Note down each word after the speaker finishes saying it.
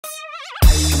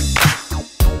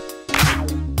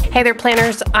Hey there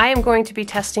planners, I am going to be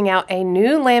testing out a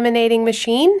new laminating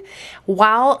machine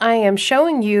while I am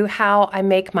showing you how I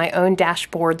make my own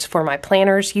dashboards for my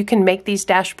planners. You can make these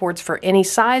dashboards for any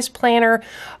size planner,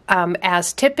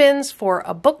 as tip-ins for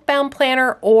a book-bound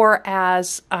planner or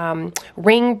as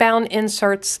ring-bound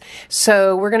inserts.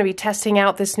 So we're going to be testing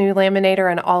out this new laminator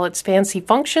and all its fancy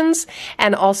functions,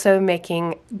 and also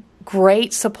making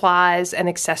great supplies and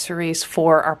accessories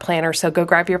for our planner. So go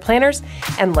grab your planners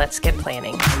and let's get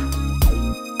planning.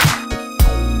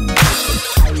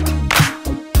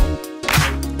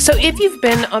 So if you've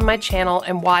been on my channel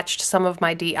and watched some of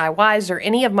my DIYs or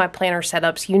any of my planner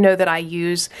setups, you know that I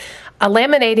use a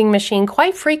laminating machine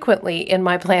quite frequently in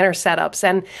my planner setups.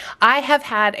 And I have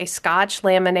had a Scotch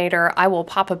laminator. I will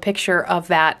pop a picture of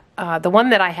that, the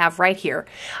one that I have right here,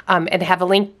 and have a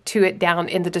link to it down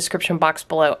in the description box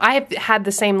below. I have had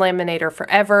the same laminator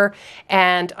forever,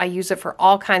 and I use it for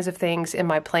all kinds of things in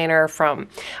my planner, from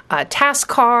task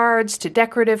cards to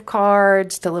decorative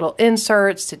cards to little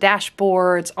inserts to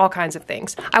dashboards, all kinds of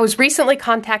things. I was recently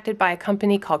contacted by a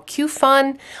company called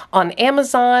QFun on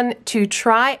Amazon to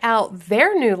try out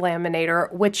their new laminator,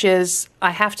 which is,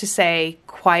 I have to say,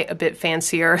 quite a bit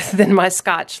fancier than my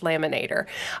Scotch laminator.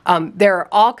 There are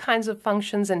all kinds of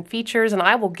functions and features, and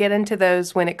I will get into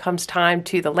those when it comes time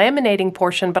to the laminating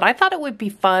portion, but I thought it would be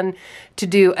fun to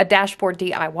do a dashboard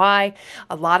DIY.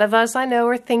 A lot of us I know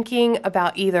are thinking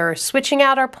about either switching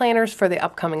out our planners for the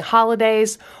upcoming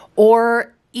holidays,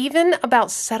 or even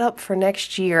about setup for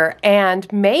next year, and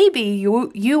maybe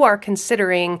you are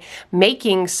considering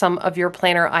making some of your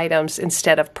planner items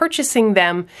instead of purchasing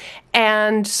them.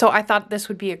 And so I thought this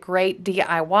would be a great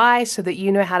DIY so that you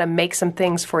know how to make some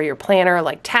things for your planner,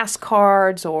 like task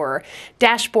cards or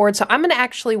dashboards. So I'm going to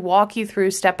actually walk you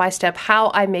through step by step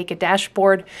how I make a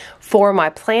dashboard for my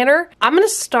planner. I'm going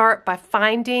to start by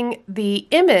finding the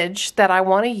image that I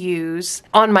want to use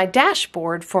on my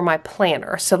dashboard for my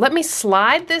planner. So let me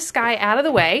slide this guy out of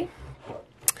the way,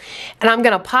 and I'm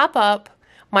going to pop up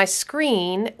my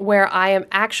screen where I am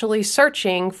actually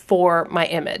searching for my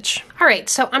image. All right,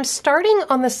 so I'm starting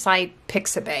on the site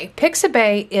Pixabay.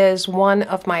 Pixabay is one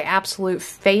of my absolute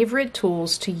favorite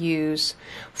tools to use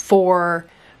for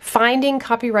finding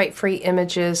copyright-free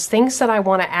images, things that I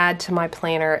want to add to my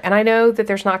planner. And I know that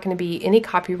there's not going to be any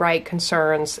copyright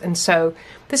concerns, and so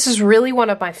this is really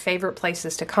one of my favorite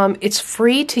places to come. It's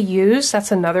free to use.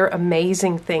 That's another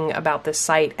amazing thing about this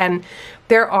site. And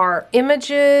there are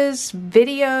images,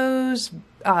 videos,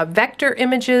 vector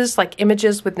images, like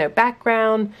images with no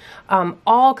background,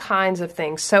 all kinds of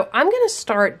things. So I'm going to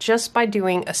start just by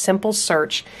doing a simple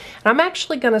search. And I'm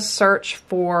actually going to search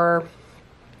for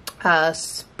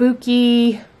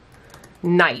spooky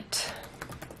night.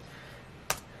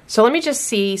 So let me just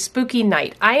see, spooky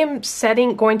night. I am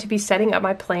going to be setting up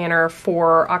my planner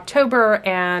for October,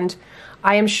 and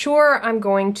I am sure I'm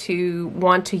going to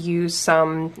want to use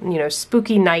some,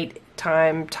 spooky night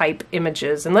time type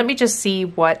images. And let me just see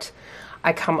what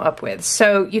I come up with.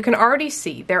 So you can already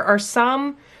see there are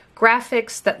some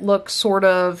graphics that look sort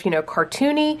of,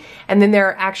 cartoony, and then there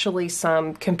are actually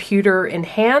some computer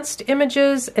enhanced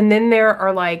images, and then there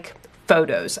are like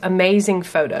photos, amazing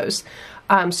photos.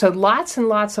 So lots and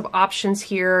lots of options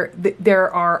here.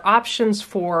 There are options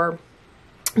for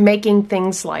making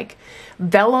things like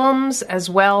vellums as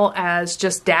well as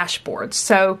just dashboards.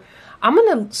 So I'm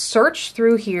going to search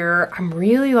through here. I'm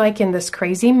really liking this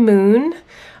crazy moon.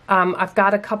 I've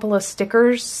got a couple of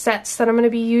stickers sets that I'm going to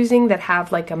be using that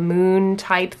have like a moon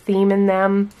type theme in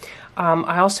them.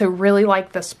 I also really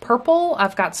like this purple.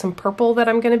 I've got some purple that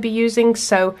I'm going to be using.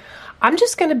 So I'm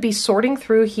just going to be sorting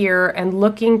through here and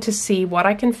looking to see what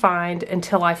I can find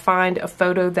until I find a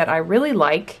photo that I really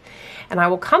like. And I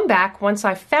will come back once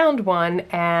I've found one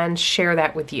and share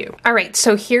that with you. All right,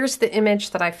 so here's the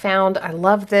image that I found. I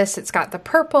love this. It's got the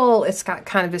purple, it's got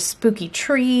kind of a spooky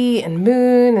tree and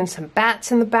moon and some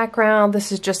bats in the background.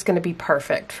 This is just gonna be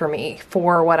perfect for me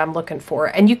for what I'm looking for.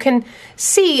 And you can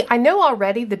see, I know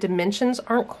already the dimensions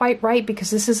aren't quite right because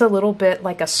this is a little bit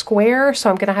like a square, so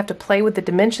I'm gonna have to play with the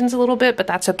dimensions a little bit, but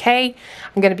that's okay.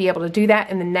 I'm gonna be able to do that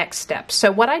in the next step.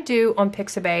 So what I do on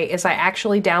Pixabay is I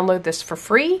actually download this for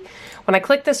free. When I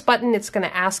click this button, it's going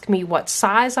to ask me what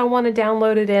size I want to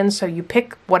download it in. So you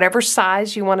pick whatever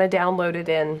size you want to download it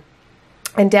in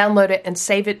and download it and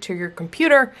save it to your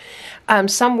computer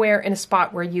somewhere in a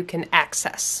spot where you can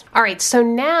access. All right, so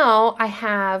now I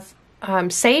have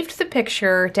saved the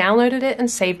picture, downloaded it, and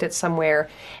saved it somewhere,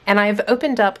 and I've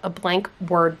opened up a blank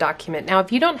Word document. Now,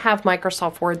 if you don't have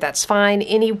Microsoft Word, that's fine.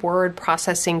 Any word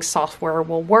processing software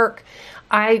will work.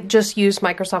 I just use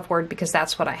Microsoft Word because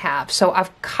that's what I have. So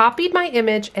I've copied my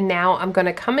image, and now I'm going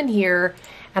to come in here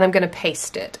and I'm going to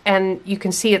paste it. And you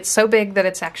can see it's so big that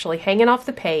it's actually hanging off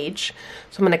the page.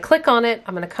 So I'm going to click on it.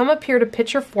 I'm going to come up here to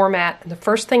picture format. And the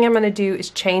first thing I'm going to do is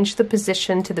change the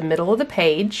position to the middle of the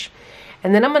page.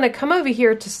 And then I'm going to come over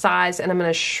here to size, and I'm going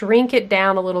to shrink it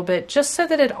down a little bit just so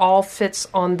that it all fits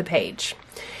on the page.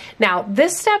 Now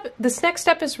this next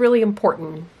step is really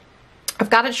important. I've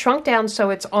got it shrunk down so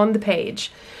it's on the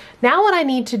page. Now what I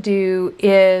need to do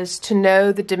is to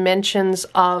know the dimensions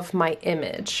of my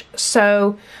image.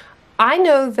 So I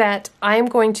know that I am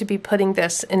going to be putting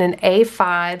this in an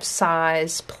A5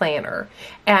 size planner,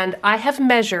 and I have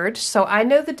measured, so I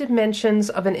know the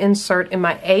dimensions of an insert in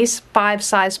my A5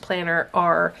 size planner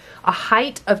are a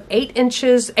height of 8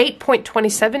 inches,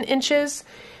 8.27 inches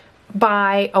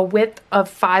by a width of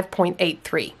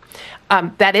 5.83.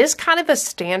 That is kind of a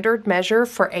standard measure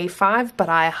for A5, but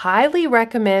I highly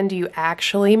recommend you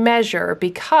actually measure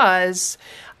because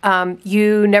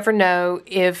you never know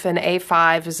if an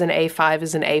A5 is an A5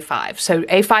 is an A5. So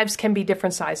A5s can be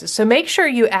different sizes. So make sure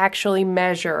you actually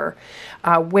measure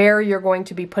where you're going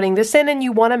to be putting this in, and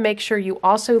you want to make sure you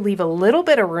also leave a little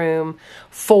bit of room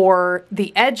for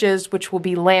the edges, which will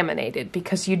be laminated,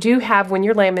 because you do have, when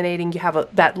you're laminating, you have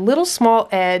that little small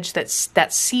edge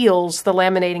that seals the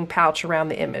laminating pouch around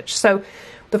the image. So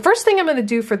the first thing I'm going to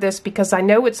do for this, because I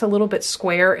know it's a little bit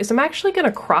square, is I'm actually going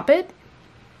to crop it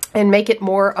and make it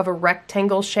more of a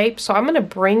rectangle shape. So I'm going to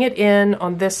bring it in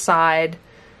on this side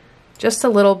just a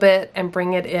little bit and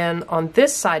bring it in on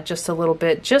this side just a little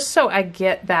bit, just so I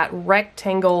get that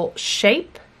rectangle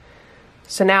shape.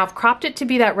 So now I've cropped it to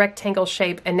be that rectangle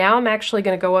shape, and now I'm actually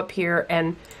going to go up here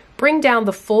and bring down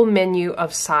the full menu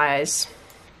of size.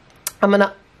 I'm going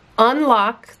to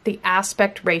unlock the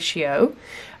aspect ratio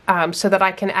so that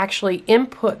I can actually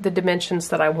input the dimensions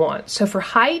that I want. So for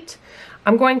height,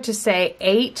 I'm going to say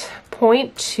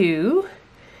 8.2,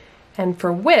 and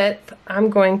for width,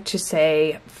 I'm going to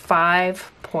say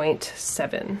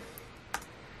 5.7.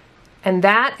 And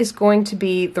that is going to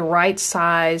be the right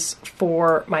size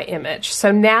for my image.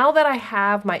 So now that I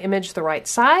have my image the right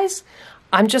size,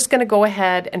 I'm just going to go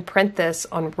ahead and print this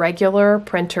on regular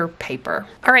printer paper.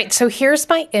 All right, so here's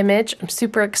my image. I'm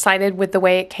super excited with the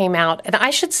way it came out. And I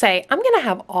should say, I'm going to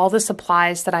have all the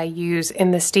supplies that I use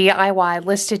in this DIY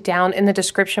listed down in the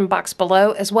description box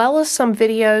below, as well as some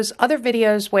videos, other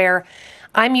videos where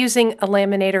I'm using a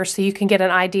laminator so you can get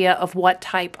an idea of what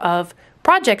type of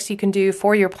projects you can do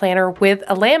for your planner with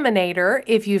a laminator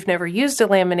if you've never used a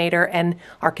laminator and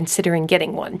are considering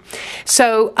getting one.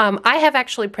 So I have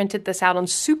actually printed this out on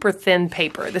super thin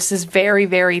paper. This is very,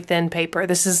 very thin paper.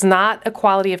 This is not a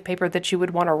quality of paper that you would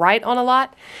want to write on a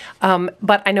lot,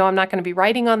 but I know I'm not going to be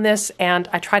writing on this, and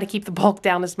I try to keep the bulk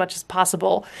down as much as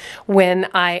possible when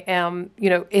I am,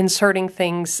 inserting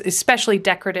things, especially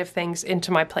decorative things,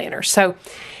 into my planner. So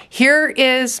here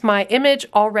is my image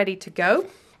all ready to go.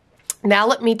 Now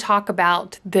let me talk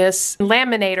about this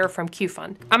laminator from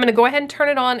QFun. I'm going to go ahead and turn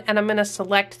it on, and I'm going to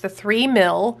select the 3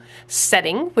 mil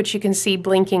setting, which you can see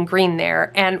blinking green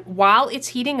there. And while it's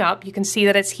heating up, you can see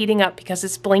that it's heating up because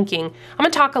it's blinking. I'm going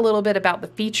to talk a little bit about the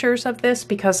features of this,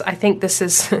 because I think this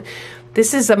is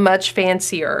this is a much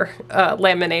fancier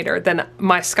laminator than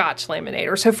my Scotch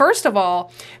laminator. So first of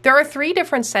all, there are 3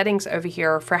 different settings over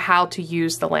here for how to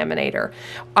use the laminator.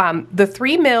 The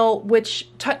 3 mil, which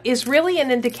is really an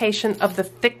indication of the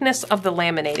thickness of the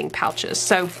laminating pouches.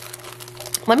 So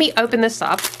let me open this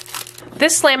up.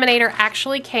 This laminator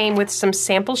actually came with some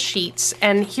sample sheets,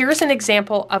 and here's an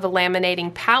example of a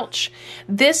laminating pouch.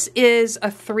 This is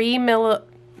a 3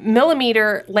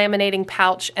 millimeter laminating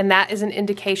pouch, and that is an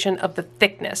indication of the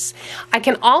thickness. I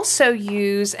can also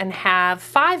use and have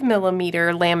 5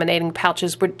 millimeter laminating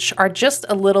pouches, which are just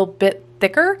a little bit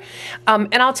thicker.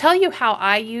 And I'll tell you how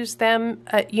I use them,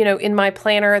 in my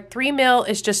planner. 3 mil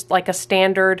is just like a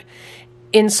standard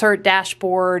insert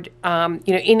dashboard,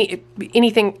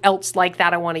 anything else like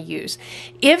that I want to use.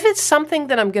 If it's something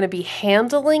that I'm going to be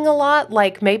handling a lot,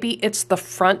 like maybe it's the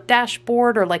front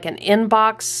dashboard or like an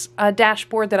inbox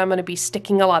dashboard that I'm going to be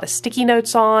sticking a lot of sticky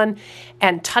notes on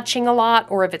and touching a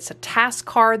lot, or if it's a task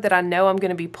card that I know I'm going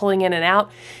to be pulling in and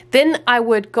out, then I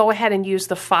would go ahead and use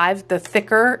the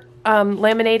thicker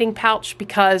laminating pouch,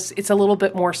 because it's a little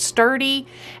bit more sturdy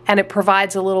and it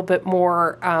provides a little bit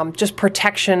more just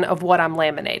protection of what I'm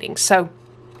laminating. So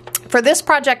for this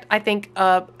project, I think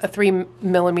a 3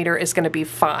 millimeter is going to be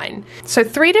fine. So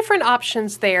 3 different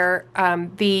options there.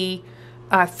 The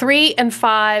 3 and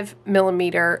 5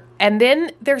 millimeter, And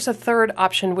then there's a third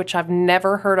option, which I've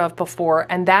never heard of before,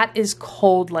 and that is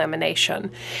cold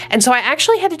lamination. And so I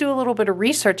actually had to do a little bit of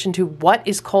research into what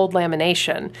is cold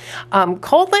lamination.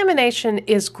 Cold lamination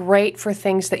is great for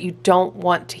things that you don't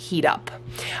want to heat up.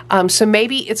 So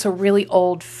maybe it's a really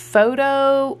old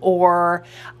photo or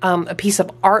a piece of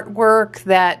artwork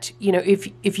that, you know,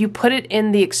 if you put it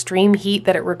in the extreme heat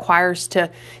that it requires to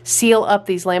seal up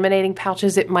these laminating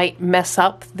pouches, it might mess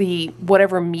up the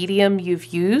whatever medium you've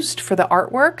used for the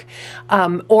artwork,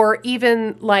 or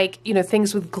even like, you know,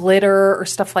 things with glitter or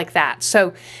stuff like that.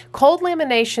 So cold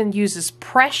lamination uses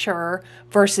pressure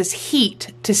versus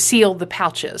heat to seal the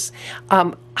pouches.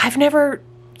 I've never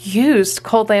used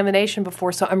cold lamination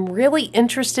before, so I'm really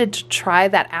interested to try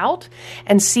that out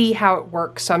and see how it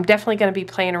works. So I'm definitely going to be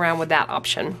playing around with that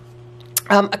option.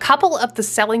 A couple of the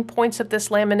selling points of this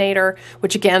laminator,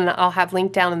 which again, I'll have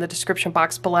linked down in the description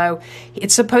box below.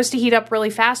 It's supposed to heat up really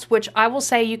fast, which I will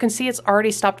say you can see it's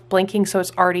already stopped blinking, so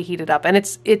it's already heated up. And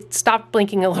it stopped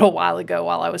blinking a little while ago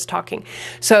while I was talking.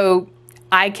 So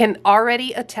I can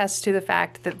already attest to the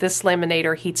fact that this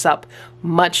laminator heats up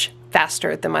much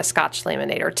faster than my Scotch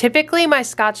laminator. Typically, my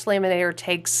Scotch laminator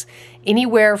takes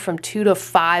anywhere from 2 to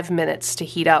 5 minutes to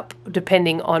heat up,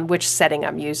 depending on which setting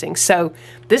I'm using. So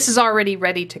this is already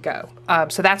ready to go.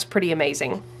 So that's pretty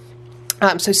amazing.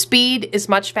 So speed is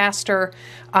much faster.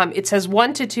 It says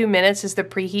 1 to 2 minutes is the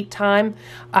preheat time.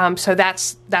 So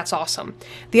that's awesome.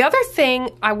 The other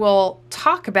thing I will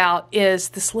talk about is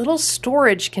this little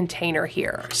storage container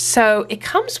here. So it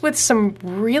comes with some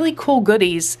really cool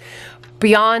goodies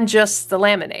beyond just the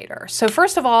laminator. So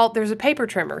first of all, there's a paper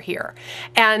trimmer here.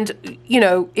 And, you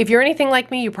know, if you're anything like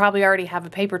me, you probably already have a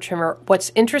paper trimmer.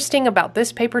 What's interesting about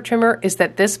this paper trimmer is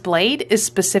that this blade is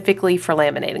specifically for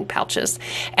laminating pouches.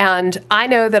 And I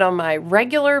know that on my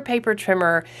regular paper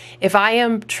trimmer, if I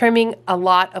am trimming a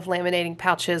lot of laminating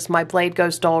pouches, my blade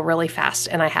goes dull really fast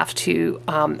and I have to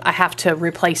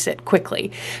replace it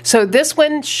quickly. So this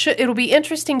one, it'll be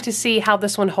interesting to see how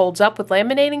this one holds up with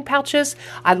laminating pouches.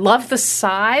 I love the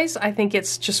size. I think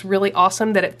it's just really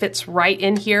awesome that it fits right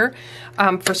in here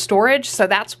for storage. So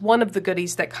that's one of the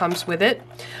goodies that comes with it.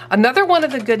 Another one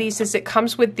of the goodies is it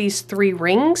comes with these 3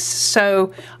 rings.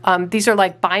 So these are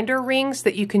like binder rings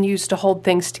that you can use to hold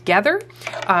things together.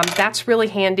 That's really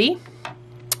handy.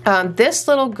 This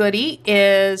little goodie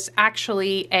is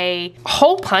actually a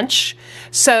hole punch.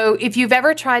 So if you've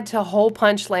ever tried to hole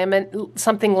punch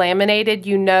something laminated,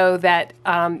 you know that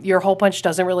your hole punch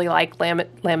doesn't really like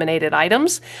laminated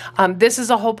items. This is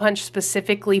a hole punch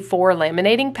specifically for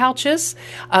laminating pouches.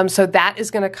 So that is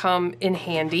going to come in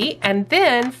handy. And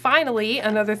then finally,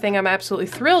 another thing I'm absolutely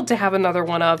thrilled to have another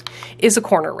one of is a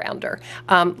corner rounder.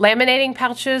 Laminating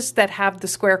pouches that have the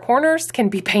square corners can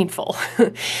be painful.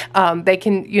 They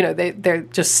can, you know, they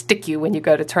just stick you when you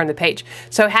go to turn the page.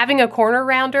 So having a corner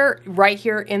rounder right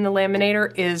here in the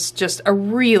laminator is just a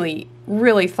really,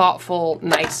 really thoughtful,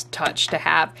 nice touch to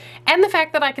have. And the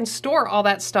fact that I can store all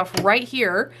that stuff right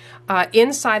here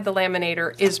inside the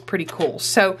laminator is pretty cool.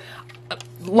 So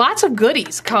lots of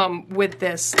goodies come with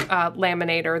this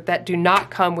laminator that do not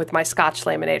come with my Scotch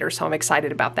laminator, so I'm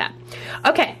excited about that.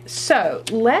 Okay, so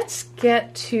let's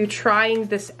get to trying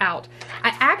this out.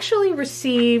 I actually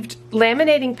received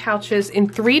laminating pouches in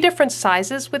 3 different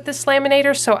sizes with this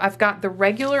laminator. So I've got the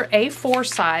regular A4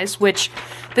 size, which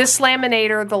this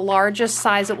laminator, the largest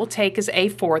size it will take is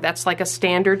A4. That's like a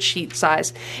standard sheet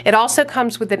size. It also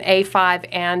comes with an A5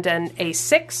 and an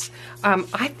A6.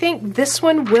 I think this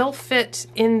one will fit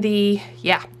in the,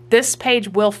 yeah, this page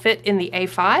will fit in the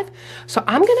A5. So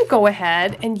I'm going to go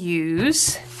ahead and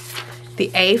use the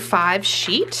A5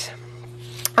 sheet.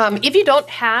 If you don't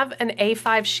have an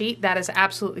A5 sheet, that is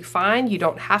absolutely fine. You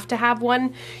don't have to have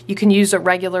one. You can use a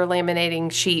regular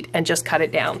laminating sheet and just cut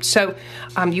it down. So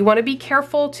you want to be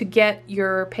careful to get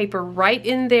your paper right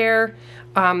in there.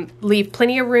 Leave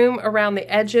plenty of room around the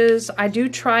edges. I do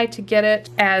try to get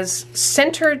it as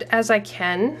centered as I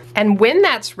can. And when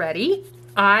that's ready,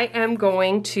 I am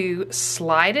going to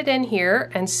slide it in here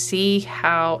and see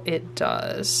how it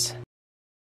does.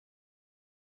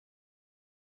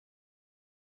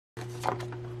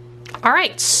 All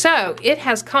right, so it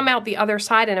has come out the other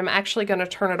side, and I'm actually going to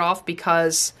turn it off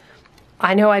because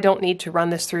I know I don't need to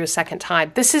run this through a second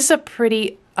time. This is a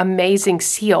pretty amazing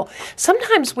seal.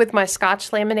 Sometimes with my Scotch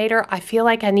laminator, I feel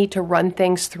like I need to run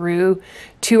things through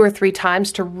 2 or 3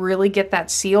 times to really get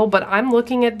that seal, but I'm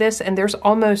looking at this and there's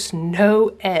almost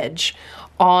no edge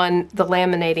on the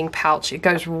laminating pouch. It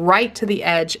goes right to the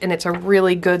edge and it's a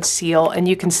really good seal, and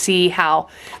you can see how,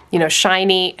 you know,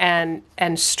 shiny and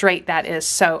straight that is.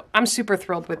 So I'm super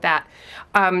thrilled with that.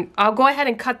 I'll go ahead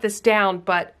and cut this down,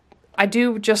 but I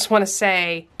do just want to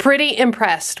say, pretty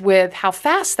impressed with how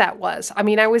fast that was. I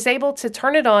mean, I was able to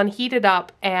turn it on, heat it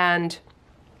up, and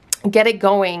get it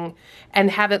going and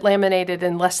have it laminated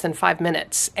in less than 5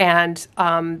 minutes. And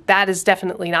that is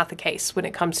definitely not the case when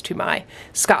it comes to my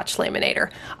Scotch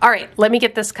laminator. All right, let me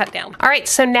get this cut down. All right,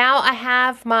 so now I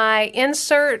have my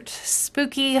insert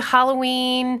spooky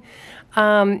Halloween,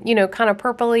 you know, kind of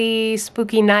purpley,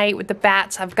 spooky night with the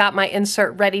bats. I've got my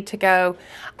insert ready to go.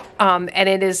 And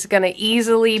it is going to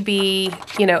easily be,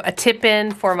 you know, a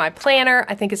tip-in for my planner.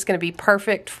 I think it's going to be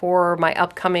perfect for my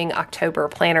upcoming October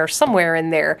planner, somewhere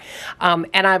in there. And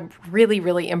I'm really,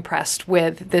 really impressed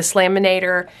with this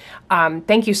laminator.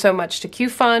 Thank you so much to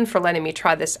QFun for letting me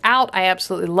try this out. I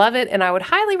absolutely love it, and I would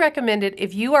highly recommend it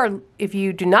if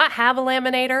you do not have a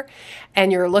laminator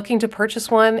and you're looking to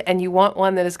purchase one and you want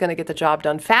one that is going to get the job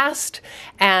done fast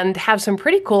and have some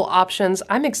pretty cool options.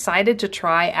 I'm excited to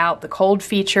try out the cold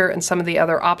feature and some of the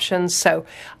other options. So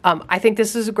I think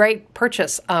this is a great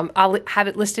purchase. I'll have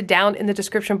it listed down in the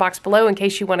description box below in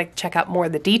case you want to check out more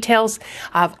of the details.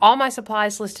 I have all my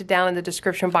supplies listed down in the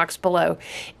description box below.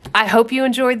 I hope you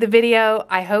enjoyed the video.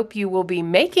 I hope you will be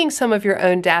making some of your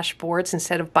own dashboards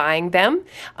instead of buying them,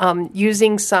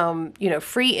 using some, you know,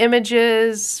 free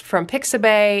images from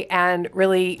Pixabay and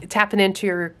really tapping into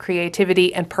your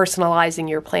creativity and personalizing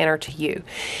your planner to you.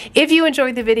 If you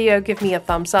enjoyed the video, give me a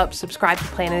thumbs up, subscribe to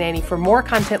Planning Annie for more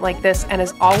content like this, and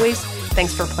as always,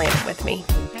 thanks for planning with me.